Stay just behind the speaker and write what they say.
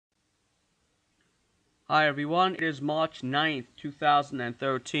Hi everyone, it is March 9th,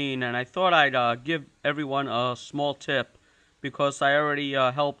 2013, and I thought I'd give everyone a small tip because I already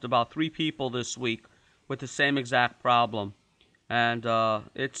helped about 3 people this week with the same exact problem. And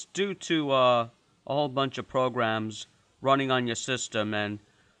it's due to a whole bunch of programs running on your system, and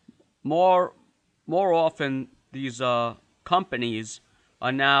more, more often these companies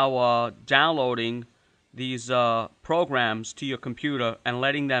are now downloading these programs to your computer and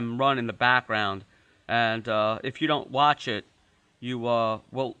letting them run in the background. And if you don't watch it, you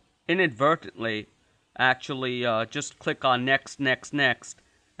will inadvertently actually just click on next, next, next,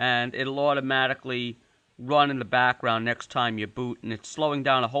 and it'll automatically run in the background next time you boot, and it's slowing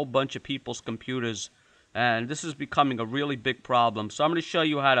down a whole bunch of people's computers, and this is becoming a really big problem. So I'm going to show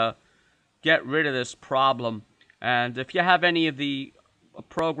you how to get rid of this problem. And if you have any of the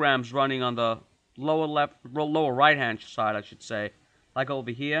programs running on the lower right hand side, I should say, like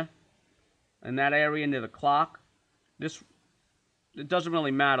over here in that area near the clock, it doesn't really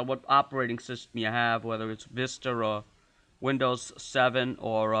matter what operating system you have, whether it's Vista or Windows 7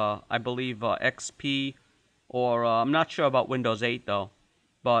 or I believe XP, or I'm not sure about Windows 8 though.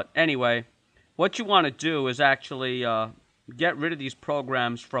 But anyway, what you want to do is actually get rid of these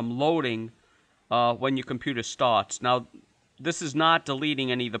programs from loading when your computer starts. Now, this is not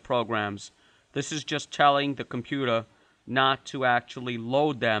deleting any of the programs. This is just telling the computer not to actually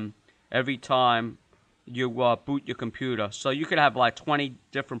load them every time you boot your computer. So you could have like 20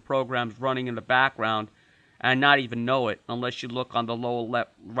 different programs running in the background and not even know it unless you look on the lower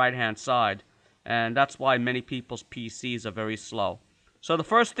right hand side. And that's why many people's PCs are very slow. So the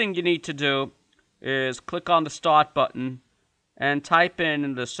first thing you need to do is click on the start button and type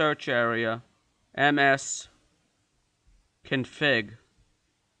in the search area ms config,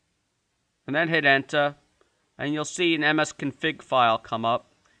 and then hit enter, and you'll see an ms config file come up.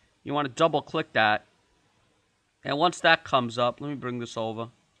 You want to double click that, and once that comes up, let me bring this over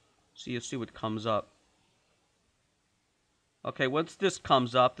so you'll see what comes up. Okay, once this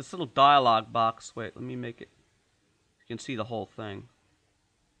comes up, this little dialog box, wait, let me make it, you can see the whole thing.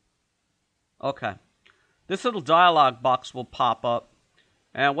 Okay, this little dialog box will pop up,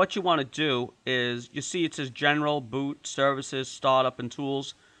 and what you want to do is, you see it says General, Boot, Services, Startup, and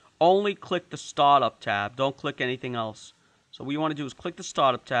Tools. Only click the Startup tab. Don't click anything else. So what you want to do is click the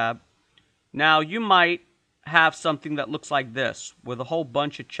Startup tab. Now, you might have something that looks like this, with a whole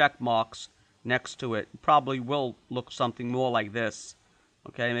bunch of check marks next to it. It probably will look something more like this.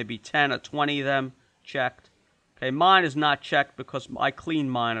 Okay, maybe 10 or 20 of them checked. Okay, mine is not checked because I cleaned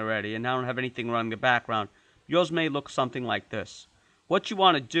mine already, and I don't have anything running in the background. Yours may look something like this. What you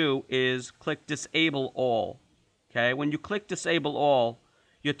want to do is click Disable All. Okay, when you click Disable All,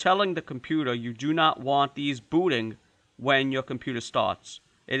 you're telling the computer you do not want these booting when your computer starts.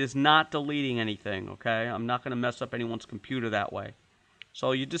 It is not deleting anything, okay? I'm not going to mess up anyone's computer that way.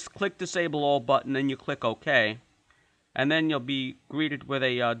 So you just click Disable All button, and you click OK. And then you'll be greeted with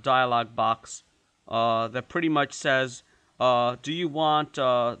a dialog box that pretty much says, do you want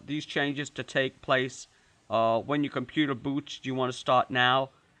these changes to take place when your computer boots? Do you want to start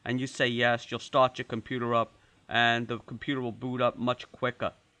now? And you say yes, you'll start your computer up, and the computer will boot up much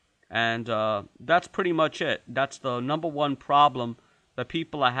quicker. And that's pretty much it. That's the #1 problem that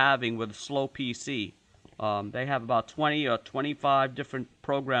people are having with a slow PC. They have about 20 or 25 different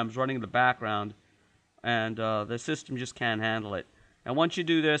programs running in the background, and the system just can't handle it. And once you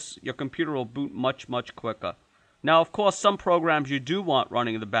do this, your computer will boot much, much quicker. Now, of course, some programs you do want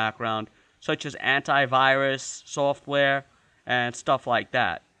running in the background, such as antivirus software and stuff like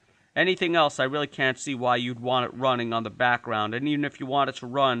that. Anything else, I really can't see why you'd want it running on the background. And even if you want it to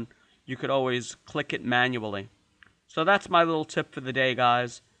run, you could always click it manually. So that's my little tip for the day,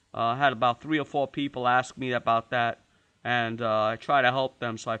 guys. I had about 3 or 4 people ask me about that, and I try to help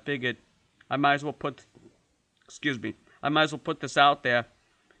them, so I figured I might as well put this out there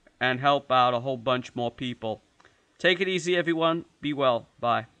and help out a whole bunch more people. Take it easy, everyone. Be well.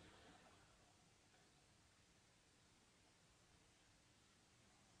 Bye.